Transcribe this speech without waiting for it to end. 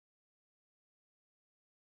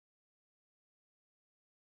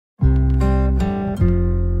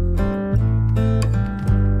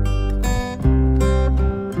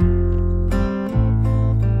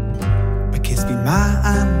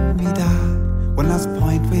one last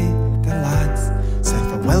point with the lads. Said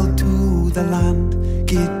farewell to the land,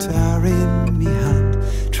 guitar in me hand.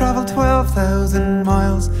 Travelled 12,000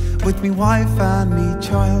 miles with me wife and me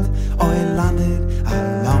child. I landed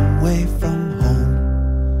a long way from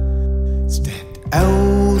home. Stepped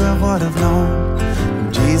out of what I've known,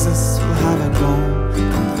 and Jesus will have it known.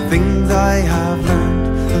 From the things I have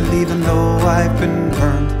learned, and even though I've been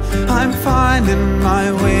burned, I'm finding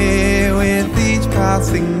my way with each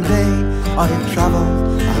passing day. I've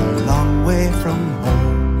travelled a long way from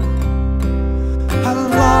home, a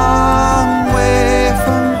long way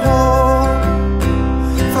from home,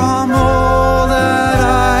 from all that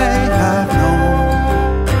I have known,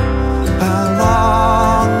 a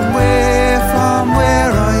long way from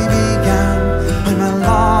where I began. I'm a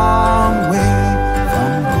long way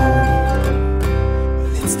from home.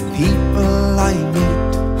 Well, it's the people I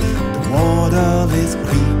meet, the waterless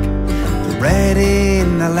creek, the red in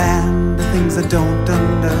the land, the things I don't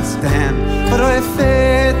understand. But I have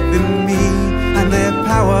faith in me and their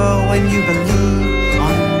power when you believe.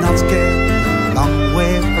 I'm not scared, a long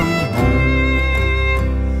way from home,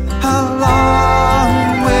 a long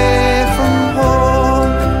way from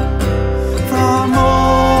home, from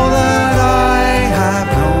all that I have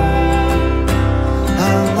known,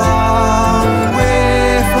 a long way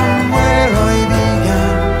from where I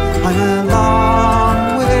began. I'm a long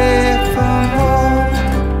way from home.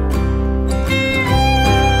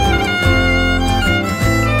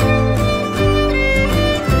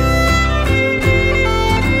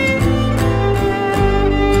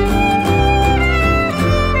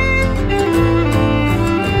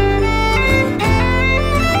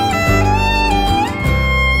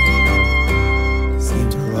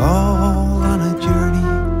 Seems we're all on a journey,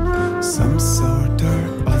 some sort or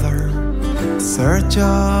other, in search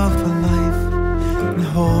of a life, and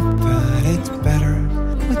hope that it's better.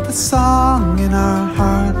 With the song in our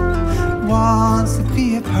heart, wants to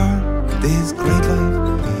be a part of this great life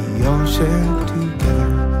we all share together.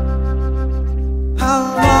 A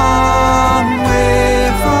long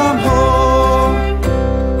way from home,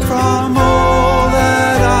 from all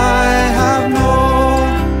that I have known,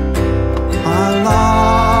 a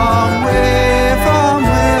long way from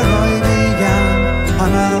where I began.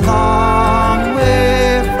 I'm a long way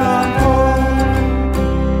from home.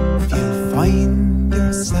 If you find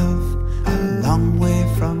yourself a long way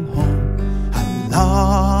from home, a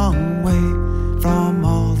long